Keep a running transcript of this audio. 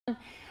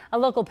A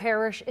local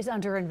parish is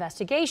under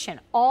investigation.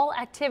 All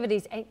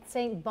activities at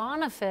St.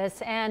 Boniface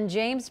and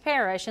James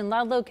Parish in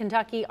Ludlow,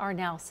 Kentucky are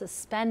now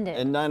suspended.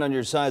 And 9 on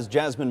your side's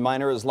Jasmine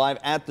Miner is live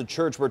at the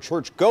church where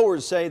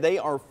churchgoers say they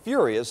are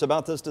furious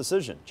about this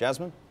decision.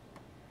 Jasmine?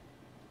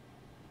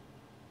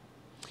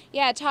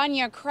 Yeah,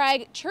 Tanya,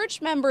 Craig, church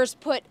members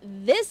put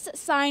this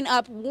sign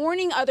up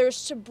warning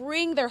others to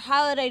bring their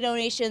holiday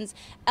donations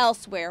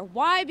elsewhere.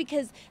 Why?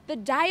 Because the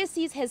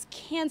diocese has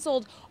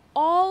canceled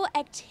all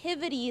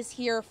activities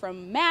here,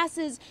 from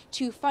masses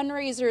to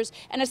fundraisers,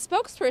 and a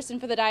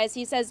spokesperson for the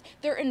diocese says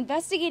they're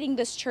investigating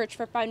this church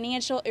for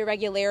financial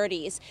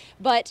irregularities,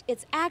 but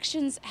its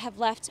actions have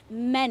left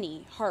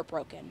many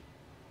heartbroken.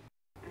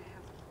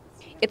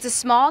 It's a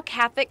small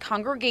Catholic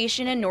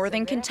congregation in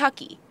northern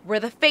Kentucky where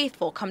the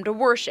faithful come to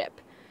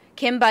worship.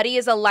 Kim Buddy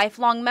is a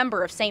lifelong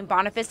member of St.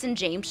 Boniface and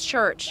James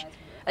Church,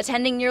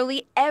 attending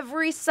nearly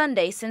every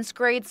Sunday since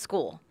grade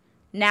school.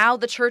 Now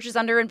the church is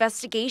under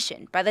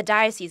investigation by the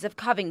Diocese of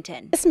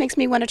Covington. This makes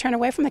me want to turn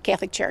away from the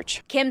Catholic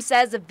Church. Kim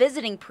says a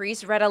visiting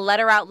priest read a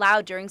letter out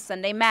loud during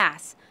Sunday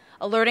Mass,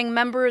 alerting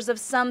members of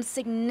some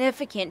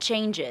significant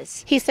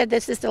changes. He said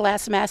this is the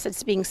last Mass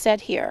that's being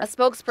said here. A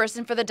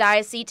spokesperson for the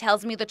diocese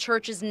tells me the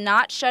church is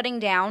not shutting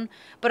down,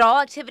 but all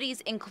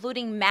activities,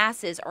 including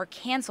Masses, are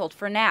canceled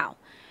for now.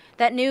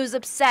 That news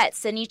upset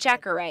Cindy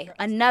Chekere,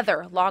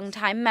 another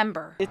longtime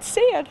member. It's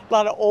sad. A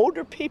lot of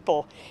older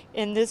people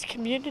in this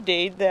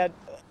community that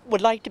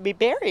would like to be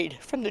buried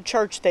from the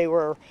church they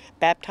were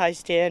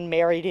baptized in,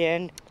 married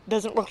in.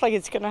 Doesn't look like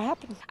it's going to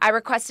happen. I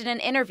requested an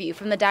interview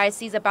from the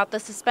diocese about the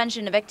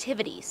suspension of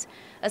activities.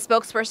 A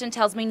spokesperson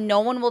tells me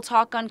no one will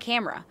talk on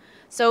camera.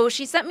 So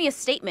she sent me a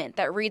statement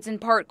that reads in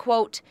part,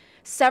 quote,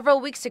 "Several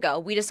weeks ago,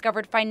 we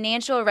discovered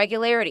financial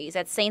irregularities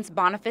at Saints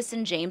Boniface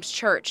and James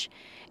Church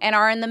and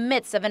are in the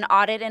midst of an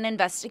audit and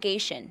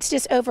investigation." It's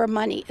just over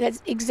money.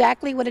 That's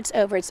exactly what it's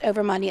over. It's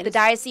over money. The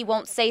diocese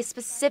won't say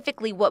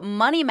specifically what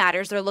money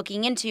matters they're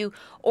looking into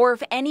or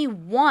if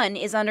anyone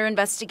is under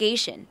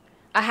investigation.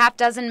 A half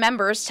dozen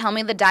members tell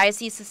me the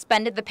diocese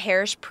suspended the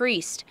parish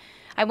priest.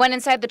 I went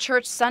inside the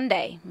church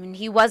Sunday, and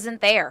he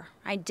wasn't there.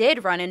 I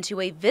did run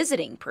into a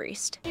visiting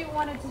priest. You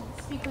wanted to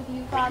speak with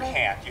you about it? You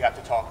can't. You have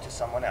to talk to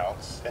someone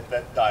else at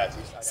the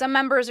diocese. Some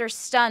members are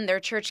stunned their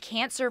church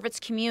can't serve its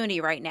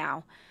community right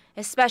now,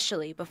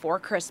 especially before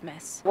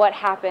Christmas. What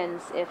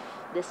happens if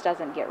this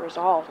doesn't get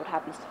resolved? What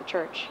happens to the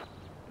church?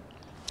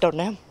 Don't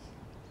know.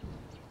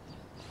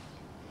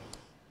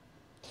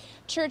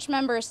 Church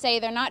members say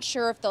they're not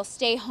sure if they'll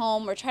stay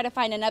home or try to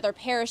find another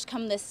parish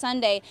come this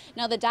Sunday.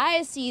 Now, the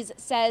diocese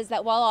says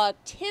that while all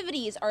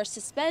activities are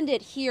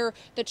suspended here,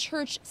 the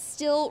church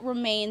still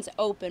remains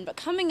open. But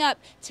coming up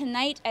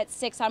tonight at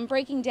 6, I'm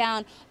breaking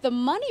down the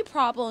money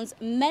problems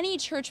many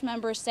church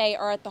members say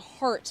are at the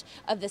heart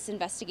of this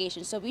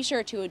investigation. So be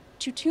sure to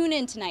tune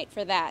in tonight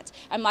for that.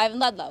 I'm live in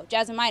Ludlow.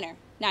 Jasmine Miner,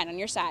 9 on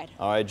your side.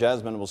 All right,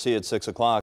 Jasmine, we'll see you at 6 o'clock.